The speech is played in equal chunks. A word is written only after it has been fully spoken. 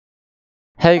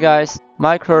Hey guys,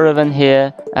 Micro Riven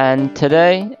here, and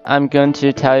today I'm going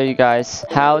to tell you guys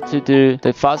how to do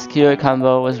the fast QA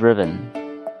combo with Riven.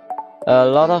 A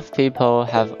lot of people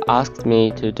have asked me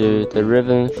to do the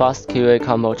Riven fast QA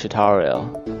combo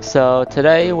tutorial. So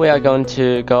today we are going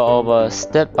to go over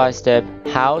step by step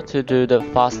how to do the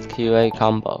fast QA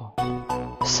combo.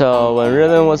 So when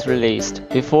Riven was released,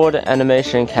 before the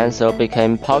animation cancel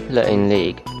became popular in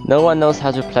League, no one knows how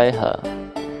to play her.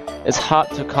 It's hard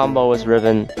to combo with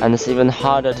Riven, and it's even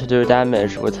harder to do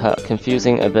damage with her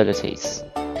confusing abilities.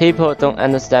 People don't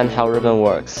understand how Riven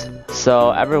works, so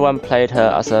everyone played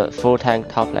her as a full tank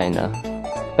top laner.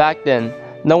 Back then,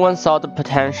 no one saw the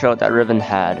potential that Riven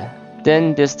had.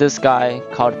 Then there's this guy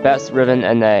called Best Riven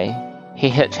NA. He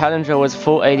hit Challenger with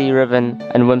full AD Riven,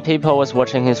 and when people was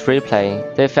watching his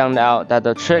replay, they found out that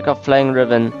the trick of playing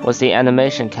Riven was the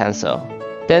animation cancel.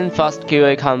 Then fast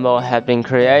QA combo had been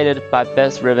created by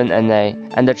Best Riven NA,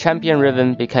 and the champion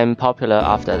Riven became popular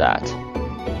after that.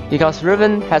 Because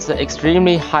Riven has an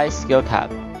extremely high skill cap,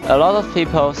 a lot of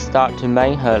people start to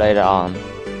main her later on.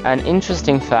 An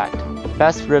interesting fact,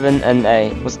 Best Riven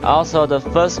NA was also the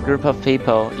first group of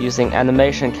people using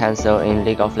animation cancel in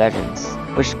League of Legends,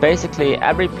 which basically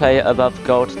every player above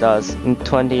Gold does in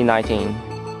 2019.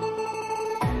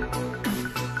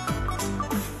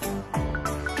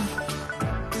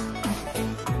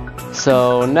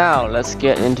 So now let's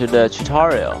get into the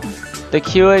tutorial. The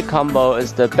QA combo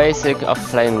is the basic of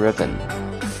playing Riven.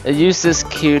 It uses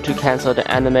Q to cancel the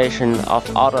animation of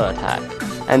auto attack,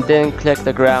 and then click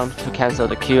the ground to cancel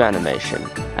the Q animation,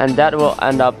 and that will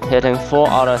end up hitting 4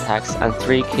 auto attacks and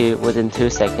 3 Q within 2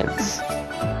 seconds.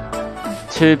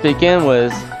 To begin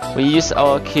with, we use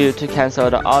our Q to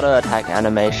cancel the auto attack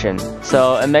animation,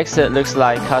 so it makes it look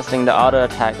like casting the auto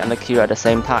attack and the Q at the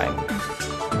same time.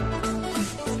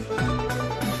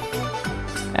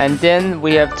 And then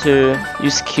we have to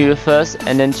use Q first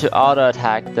and then to auto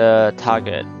attack the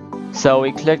target. So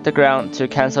we click the ground to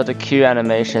cancel the Q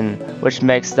animation, which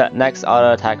makes the next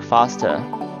auto attack faster.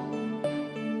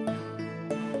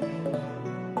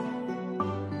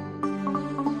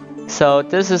 So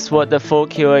this is what the full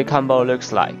QA combo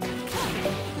looks like.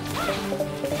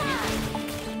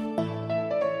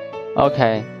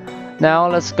 Okay, now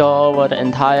let's go over the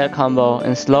entire combo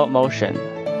in slow motion.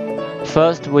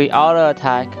 First we auto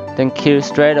attack, then Q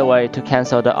straight away to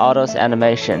cancel the auto's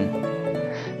animation.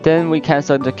 Then we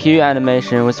cancel the Q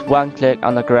animation with one click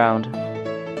on the ground.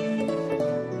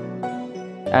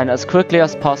 And as quickly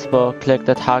as possible, click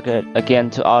the target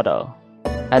again to auto.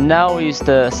 And now we use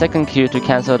the second Q to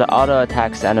cancel the auto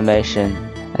attacks animation.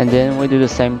 And then we do the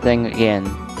same thing again.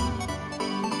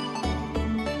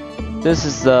 This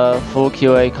is the full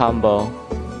QA combo.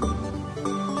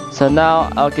 So now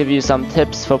I'll give you some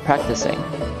tips for practicing.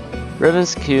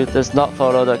 Riven's Q does not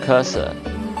follow the cursor.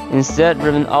 Instead,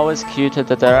 Riven always Q to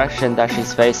the direction that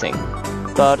she's facing.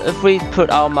 But if we put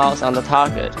our mouse on the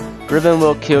target, Riven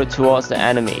will Q towards the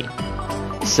enemy.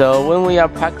 So when we are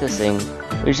practicing,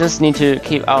 we just need to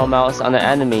keep our mouse on the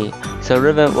enemy so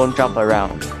Riven won't jump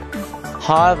around.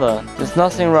 However, there's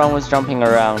nothing wrong with jumping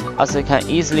around, as it can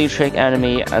easily trick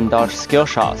enemy and dodge skill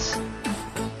shots,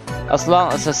 as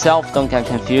long as yourself don't get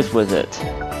confused with it.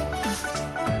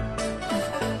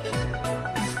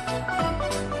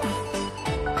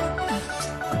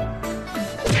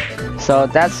 So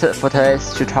that's it for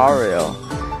today's tutorial.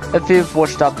 If you've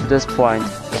watched up to this point,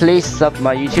 please sub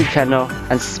my YouTube channel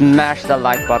and smash the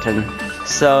like button.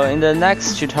 So in the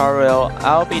next tutorial,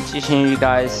 I'll be teaching you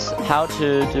guys how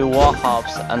to do wall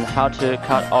hops and how to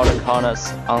cut all the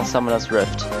corners on Summoner's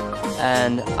Rift.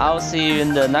 And I'll see you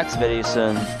in the next video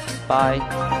soon.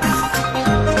 Bye.